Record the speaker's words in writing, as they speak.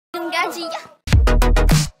gaji.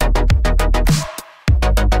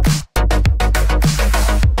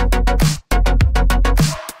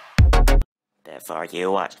 Before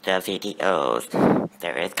you watch the videos,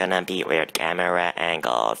 there is gonna be weird camera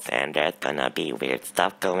angles, and there's gonna be weird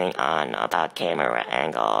stuff going on about camera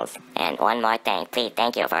angles. And one more thing, please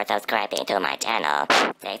thank you for subscribing to my channel.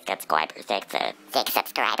 6 subscribers, 6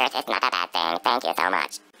 subscribers is not a bad thing. Thank you so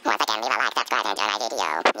much. Once again, leave a like, subscribe, and enjoy my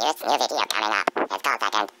video. New video coming up. It's called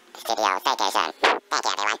Second Studio Staycation. Thank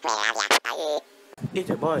you everyone. Later, love ya. Bye. It's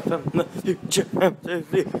your boy from the future.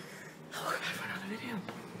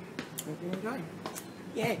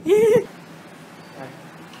 Yeah.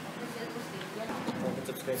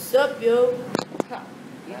 What's up, yo?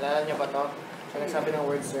 Naalala niyo ba to? Siya nagsabi ng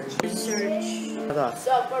word search. Search. Ano?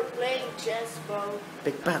 What's up, we're playing chess, bro.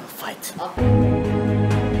 Big battle fight.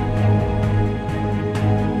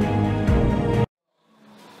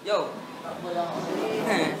 Yo!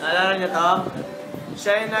 Naalala niyo to?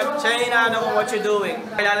 Siya yung inaano kung what you doing.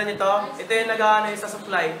 Kailangan niyo to? Ito yung nag-ano yung sa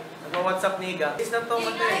supply. Nag-WhatsApp niga. Is na to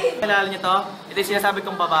mati. Kailangan niyo to? Ito yung sinasabi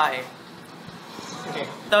kong babae.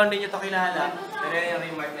 Ito hindi niyo to kilala. Pero yung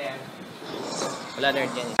remark na yan. Wala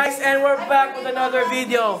nerd yan. Guys, and we're back with another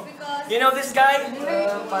video. You know this guy?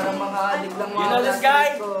 Parang makaalig lang You know this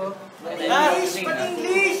guy? English!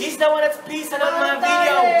 English! He's the one that's pleased about my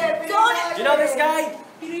video. You know this guy?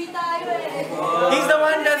 He's the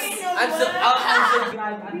one that's...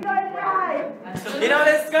 You know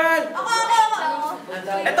this girl?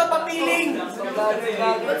 Ito, papiling.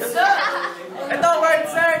 Ito, word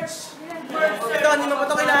search. Ito, hindi mo pa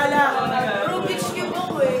ito kilala. Rubik's Cube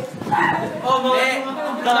ako eh. Oh,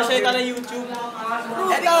 baka siya ito na YouTube.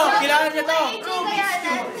 Ito, kilala niya to.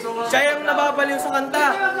 Siya yung nababaliw sa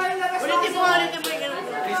kanta. Ulitin mo.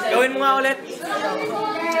 Gawin mo nga ulit.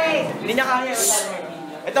 Hindi niya kaya.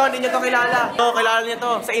 Ito, hindi niya to kilala. Ito, kilala niya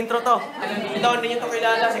to. Sa intro to. Ito, hindi niya to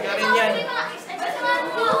kilala. Si Karin yan.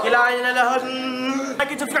 Kilala niya na lahat.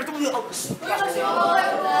 Nag-subscribe to me.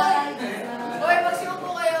 Hoy,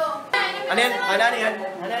 magsiupo kayo. Ano yan? Ano yan?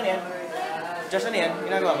 Ano yan? Josh, ano yan?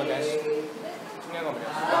 Ginagawa mo, Josh? Ginagawa mo,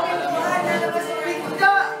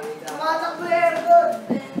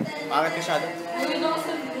 Bakit ka siya doon?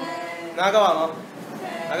 Nagagawa mo?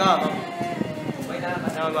 Nagagawa mo?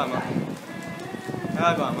 Nagagawa mo?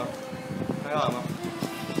 Nagagawa mo? Nagagawa mo?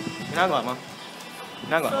 Ginagawa mo?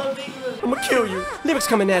 Nagagawa mo? I'ma kill you. Lyrics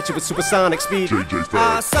coming at you with supersonic speed.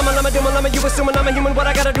 Summon, I'm a doom, I'm a you assuming I'm a human. What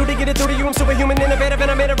I gotta do to get it through to you? I'm superhuman, innovative,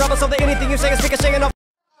 and I made a rubber so that anything you say is speak a shaking off.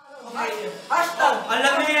 Hashtag! Ang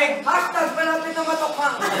lamig! Hashtag malapit na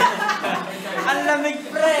matokang! Ang lamig,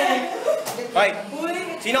 pre! Hoy!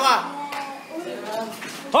 Sino ka?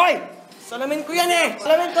 Hoy! Salamin ko yan eh!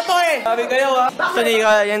 Salamin ko to eh! Sabi kayo ha? Actually,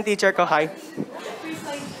 yan teacher ko. Hi.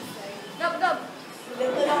 Gab.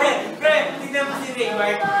 Pre, tignan mo si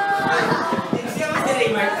Raymart. Tignan mo si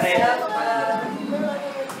Raymart, pre.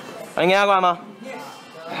 Anong ginagawa mo?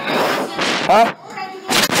 Ha?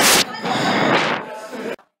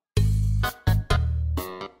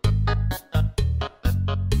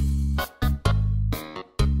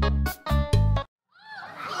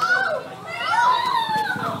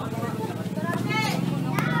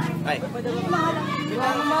 Ay.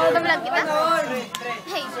 Vlog kita?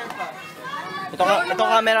 Hey. Ito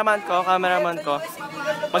cameraman ko.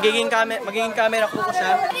 Magiging camera ko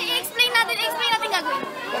siya. I-explain natin gagawin.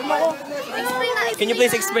 Can you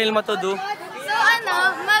please explain what to do? So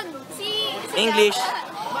English.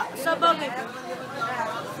 Sa bagay.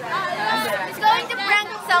 He's going to prank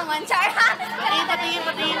someone, Char. Patingin.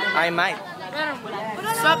 I might.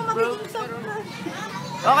 Sup, bro?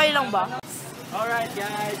 Okay lang ba? Alright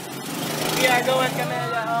guys, we are going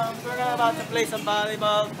we're about to play some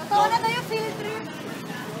volleyball.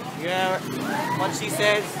 Yeah, what she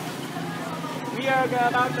says. We are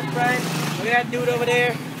about to prank. Look at that dude over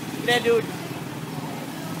there. Look at that dude.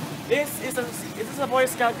 This is a Boy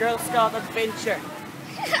Scout, Girl Scout adventure.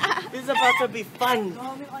 This is about to be fun.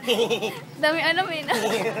 Dami ano may na.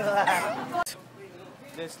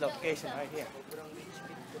 This location right here.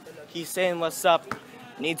 He's saying what's up,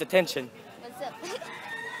 needs attention. What's up?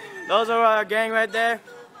 Those are our gang right there.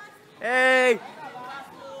 Hey!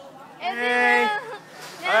 Hey!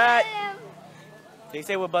 Alright. They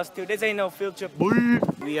say we're bus too. This ain't no field trip.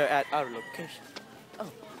 We are at our location. Oh.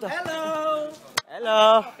 Hello!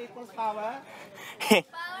 Hello! People's power.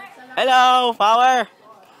 Hello, power!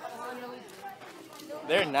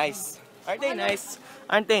 They're nice. Aren't they nice?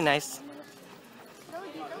 Aren't they nice?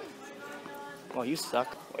 Oh, you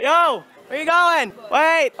suck. Yo! Where you going?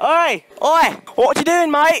 Wait! Oi! Oi! What you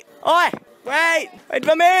doing, mate? Oi! Wait! Wait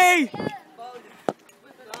for me!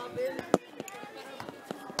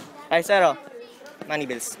 Ay, Sero. Money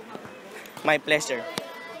bills. My pleasure.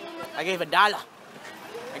 I gave $1. I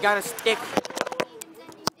got a stick.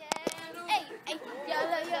 Hey, hey,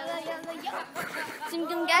 yalla, yalla, yalla, yalla.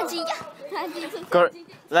 Simgang gaji,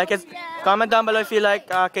 Like it. Comment down below if you like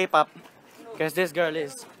K-pop. Because this girl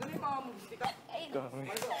is.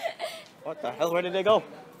 What the hell? Where did they go?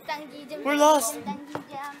 We're lost.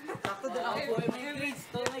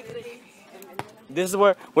 This is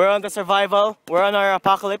where we're on the survival. We're on our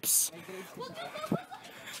apocalypse.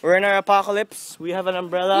 We're in our apocalypse. We have an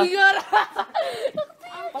umbrella.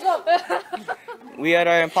 We are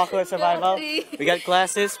our apocalypse survival. We got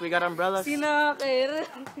glasses. We got umbrellas. We got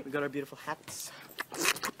our beautiful hats.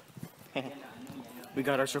 We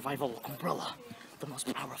got our survival umbrella. The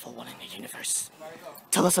most powerful one in the universe.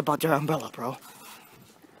 Tell us about your umbrella, bro.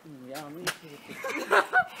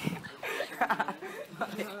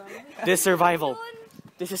 This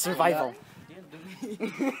is survival.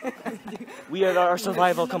 We are our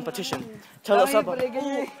survival competition. Tell us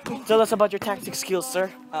about your tactic skills, sir.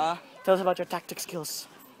 Tell us about your tactic skills.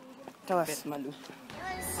 Tell us.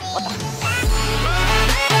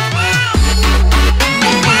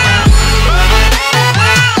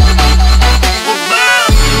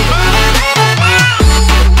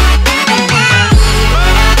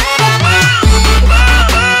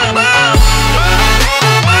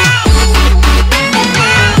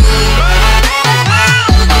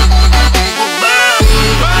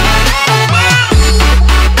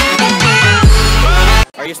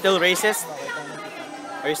 Are you still racist?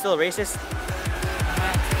 Are you still racist?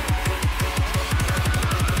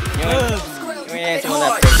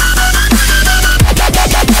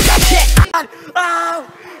 Oh,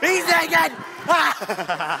 he's naked!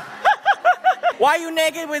 Why are you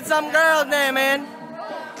naked with some girl there, man?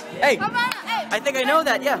 Hey, I think I know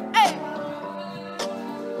that, yeah. Hey.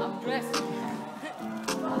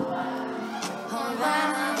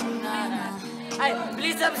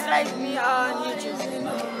 Please subscribe me on YouTube.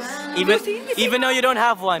 Even though you don't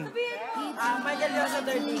have one. Michael Yosa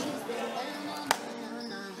 30.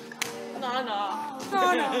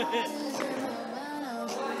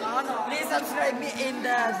 Please subscribe me in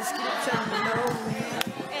the description below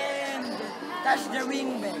and touch the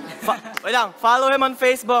ring bell. Wait lang, follow him on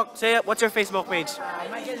Facebook. Say, what's your Facebook page?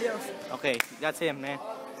 Michael Yosa. Okay, that's him, man.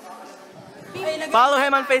 Follow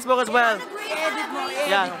him on Facebook as well.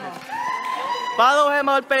 Yeah. Follow him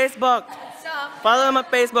on Facebook. Follow him on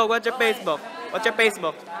Facebook. What's your Facebook? What's your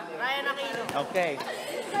Facebook? Ryan Aquino. Okay.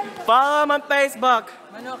 Follow him on Facebook.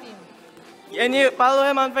 Manokin. And you follow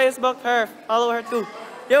him on Facebook. Her. Follow her too.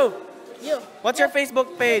 You. What's your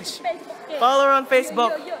Facebook page? Follow her on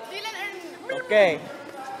Facebook. Okay.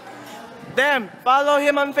 Them. Follow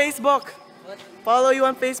him on Facebook. Follow you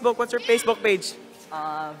on Facebook. What's your Facebook page?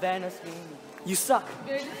 Venus. You suck.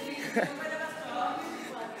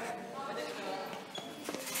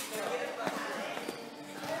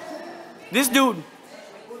 This dude.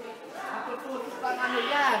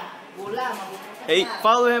 Hey,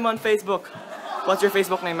 follow him on Facebook. What's your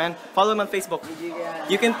Facebook name, man? Follow him on Facebook.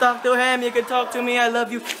 You can talk to him. You can talk to me. I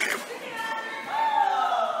love you.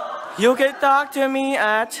 You can talk to me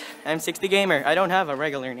at M60Gamer. I don't have a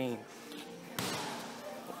regular name.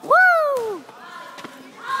 Woo!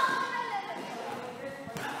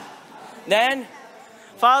 Then,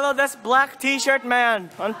 follow this black t-shirt man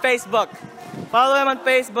on Facebook. Follow him on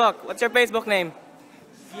Facebook. What's your Facebook name?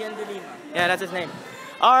 Yeah, that's his name.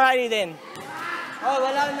 Alrighty then. Oh,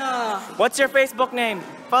 wala na. What's your Facebook name?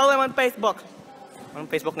 Follow him on Facebook. Anong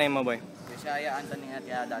Facebook name mo, boy? Shaya Anthony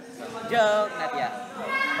Natya. Joke, Natya.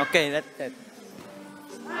 Okay, that's it.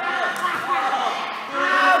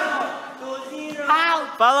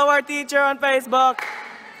 Follow our teacher on Facebook.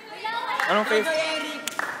 Anong Facebook?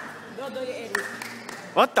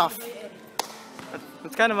 What the f?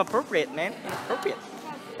 That's kind of appropriate, man. Inappropriate.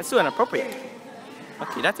 That's too inappropriate.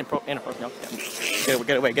 Okay, that's inappropriate.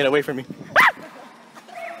 Okay. Get away from me.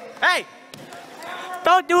 Hey!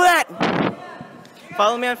 Don't do that!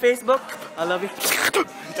 Follow me on Facebook. I love you.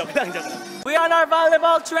 We on our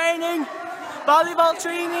volleyball training.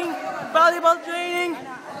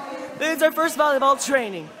 This is our first volleyball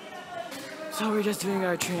training. So we're just doing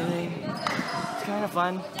our training. It's kind of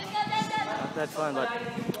fun. Not that fun, but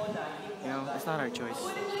you know, it's not our choice.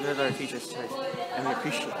 It's our teacher's choice, and we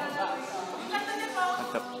appreciate it.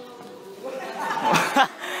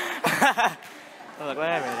 Look,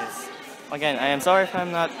 whatever it is. Again, I am sorry if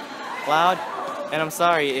I'm not loud, and I'm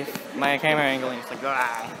sorry if my camera angling is like,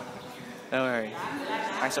 ah. Don't worry.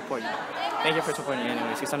 I support you. Thank you for supporting me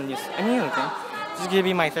anyways. Because I'm just, This is gonna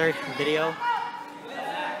be my third video.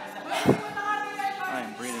 I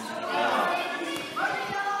am breathing.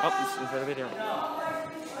 Oh, it's in the video.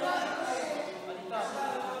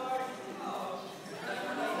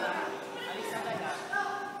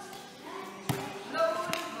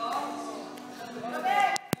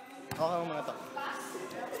 Okay muna to.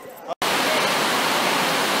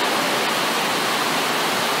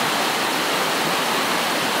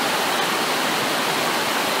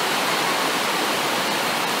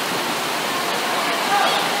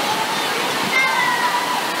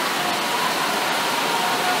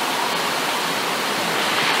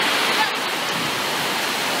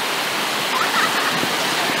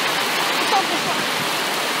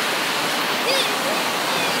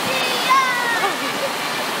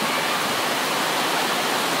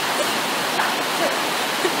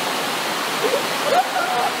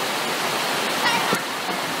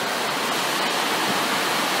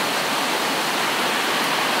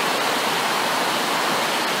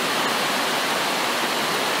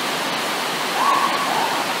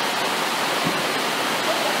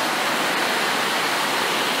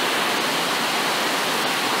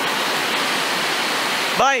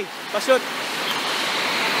 Bye! Pa-shoot!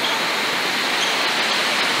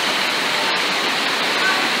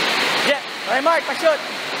 Yeah! Bye, Mark! Pa-shoot!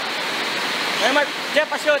 Bye, Mark! Yeah,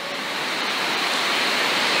 pa-shoot!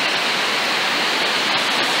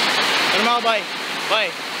 Ano mga bye?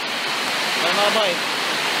 Bye! Ano mga bye?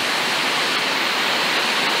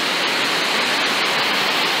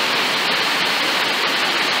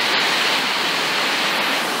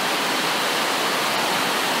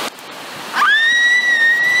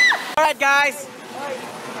 Alright guys!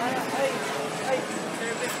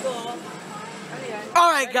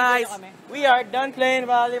 Alright guys! We are done playing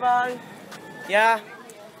volleyball. Yeah.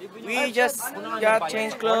 We just got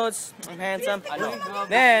changed clothes. I'm handsome.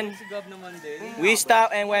 Then, we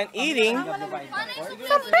stopped and went eating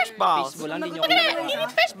some fish balls. Eating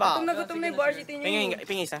fish balls.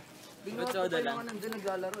 Pingin isa.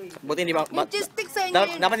 Buti hindi ba? Logistic sa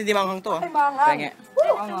inyo. Dapat hindi manghang to ah. Penge.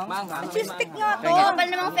 Logistic nga to. Kapal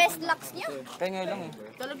namang face locks nyo. Penge lang eh.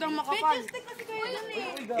 Talagang makapal. Logistic kasi kayo dun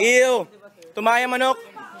eh. Ew! Tumayan manok.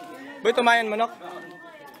 Boy, tumayan manok.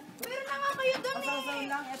 Pero na nga kayo dun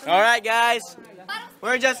eh. Alright guys.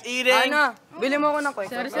 We're just eating. Ana, bili mo ako ng kwek.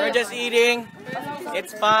 We're just eating.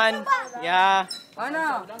 It's fun. Yeah.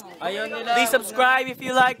 Ana, Please subscribe if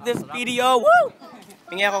you like this video. Woo!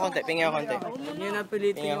 Pingi ako konti. huwag niyo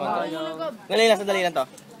napilitin Pingi yung ako konti. ayaw. Dali lang, sandali lang to.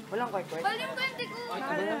 Walang kwek. Bali mo ganti ko.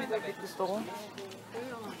 Gusto ko.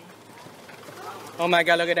 Oh my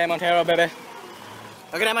god, look at that Montero, baby.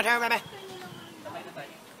 Look at that Montero, baby.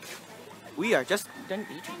 We are just done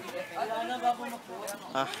eating.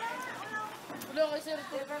 Ah.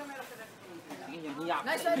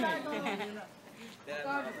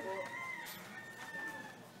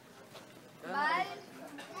 Bal.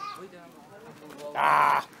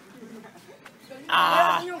 Ah!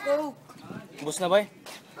 Ah! Ubus na ba eh?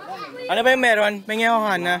 Ano ba yung meron? Pingi ako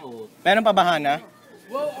Hana. Meron pa ba Hana? Ano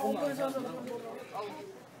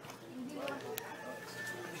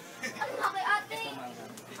nga kay ate?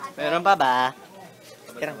 Meron pa ba?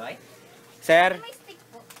 Sir? May stick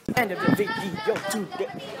po. End of the video today.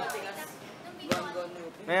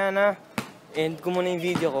 Ayan na. End ko muna yung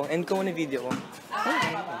video ko. And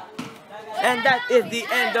that is the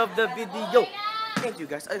end of the video. Thank you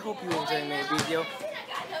guys. I hope you enjoyed my video.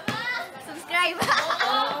 Subscribe.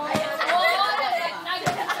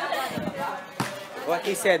 What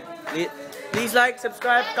he said. Please like,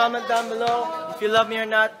 subscribe, comment down below if you love me or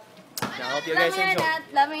not. I hope you guys enjoy.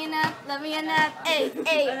 Love me or not. Ay.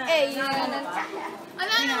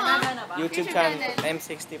 Ano mo? YouTube channel,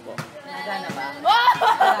 M60 po.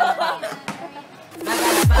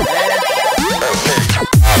 Oh!